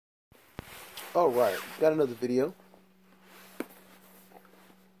Alright, got another video.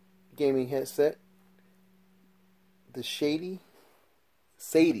 Gaming headset. The Sade's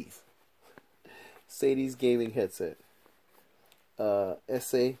gaming headset.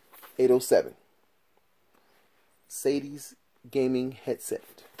 SA807. Sade's gaming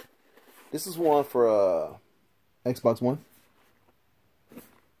headset. This is one for Xbox One.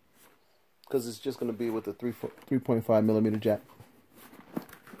 Because it's just going to be with the 3.5mm jack.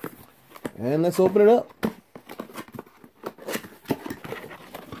 And let's open it up.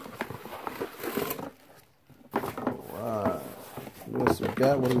 Alright. What we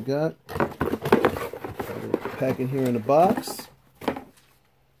got? What do we got? Packing here in the box.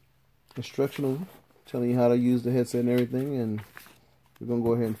 Instructional, telling you how to use the headset and everything, and we're going to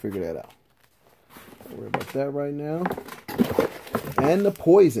go ahead and figure that out. Don't worry about that right now. And the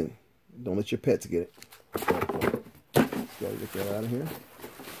poison. Don't let your pets get it. Gotta get that out of here.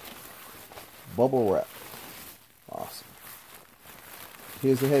 Bubble wrap. Awesome.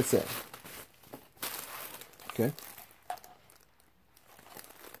 Here's the headset. Okay. I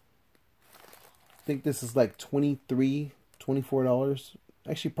think this is like $23, $24.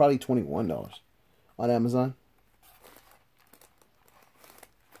 Actually, probably $21 on Amazon.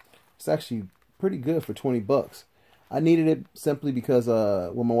 It's actually pretty good for 20 bucks. I needed it simply because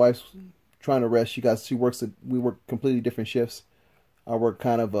when my wife's trying to rest, we work completely different shifts. I work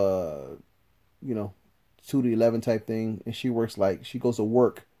kind of 2 to 11 type thing, and she goes to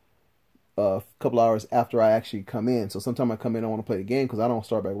work a couple hours after I actually come in. So sometimes I come in, I want to play the game because I don't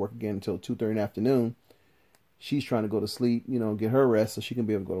start back work again until 2:30 in the afternoon. She's trying to go to sleep, get her rest so she can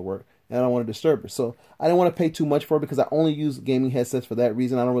be able to go to work. And I don't want to disturb her. So I didn't want to pay too much for it because I only use gaming headsets for that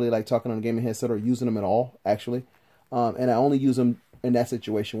reason. I don't really like talking on a gaming headset or using them at all, actually. And I only use them in that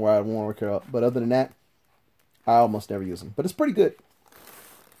situation where I want to work her up. But other than that, I almost never use them. But it's pretty good.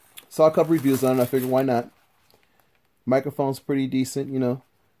 Saw a couple reviews on it. I figured, why not? Microphone's pretty decent,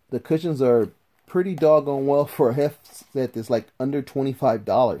 The cushions are pretty doggone well for a headset that's like under $25.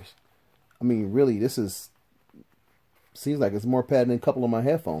 I mean, really, seems like it's more padded than a couple of my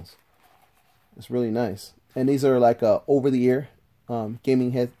headphones. It's really nice. And these are like over-the-ear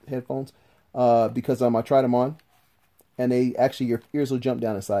gaming headphones because I tried them on. And your ears will jump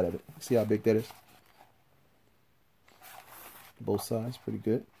down inside of it. See how big that is? Both sides, pretty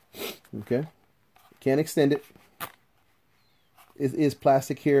good. Okay. Can't extend it. It is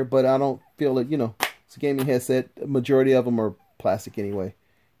plastic here, but I don't feel it, it's a gaming headset. The majority of them are plastic anyway.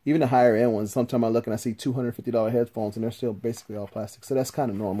 Even the higher end ones, sometimes I look and I see $250 headphones and they're still basically all plastic. So that's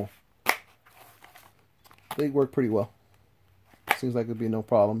kind of normal. They work pretty well. Seems like it'd be no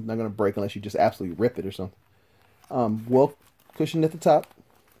problem. Not going to break unless you just absolutely rip it or something. Well cushioned at the top.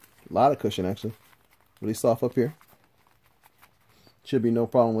 A lot of cushion, actually. Really soft up here. Should be no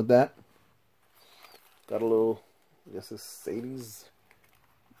problem with that. Got a little, I guess it's Sade's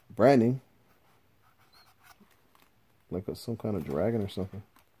branding. Like some kind of dragon or something.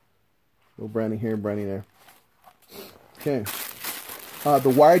 Little branding here, branding there. Okay. The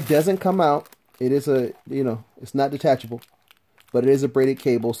wire doesn't come out. It is it's not detachable. But it is a braided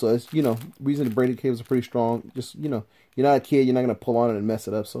cable, so it's, reason the braided cables are pretty strong. Just, you're not a kid, you're not going to pull on it and mess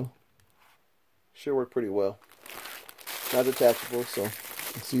it up, so. Should work pretty well. Not detachable, so,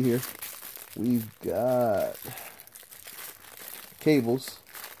 let's see here. We've got cables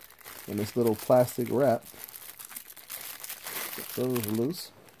in this little plastic wrap. Get those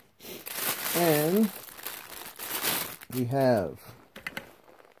loose. And we have,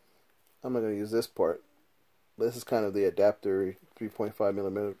 I'm not going to use this part. This is kind of the adapter,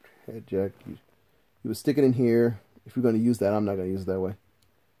 3.5mm head jack. You would stick it in here. If you're going to use that, I'm not going to use it that way.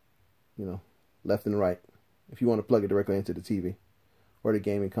 Left and right. If you want to plug it directly into the TV or the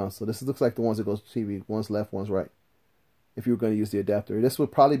gaming console. This looks like the ones that goes to TV. One's left, one's right. If you were going to use the adapter. This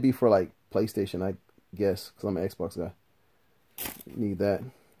would probably be for like PlayStation, I guess, because I'm an Xbox guy. You need that.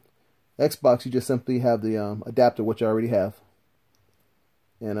 Xbox, you just simply have the adapter, which I already have.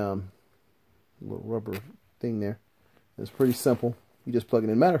 And a little rubber thing there. It's pretty simple. You just plug it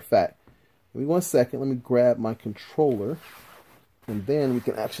in. Matter of fact, give me 1 second. Let me grab my controller, and then we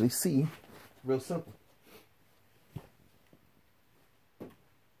can actually see. Real simple.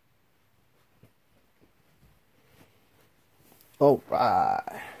 All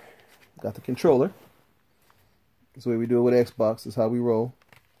right, got the controller. That's the way we do it with Xbox. This is how we roll.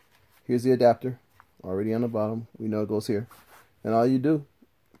 Here's the adapter, already on the bottom. We know it goes here, and all you do,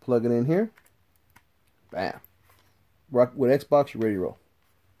 plug it in here. Bam. Rock with Xbox, you're ready to roll.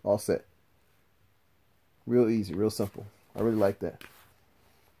 All set. Real easy, real simple. I really like that.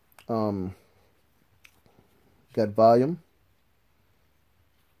 Got volume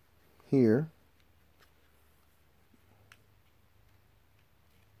here.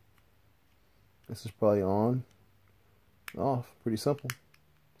 This is probably on, off. Pretty simple.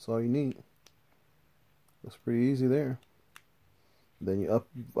 That's all you need. That's pretty easy there. Then you up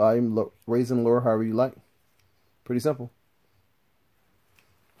volume, raise and lower however you like. Pretty simple.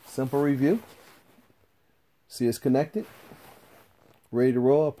 Simple review. See, it's connected. Ready to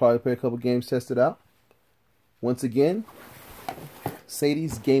roll. I'll probably play a couple games, test it out. Once again,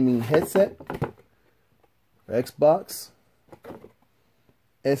 Sade's gaming headset. Xbox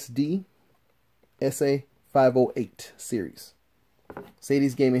SD SA508 series.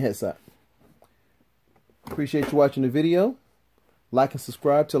 Sade's gaming headset. Appreciate you watching the video. Like and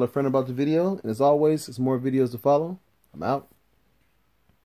subscribe. Tell a friend about the video. And as always, there's more videos to follow. I'm out.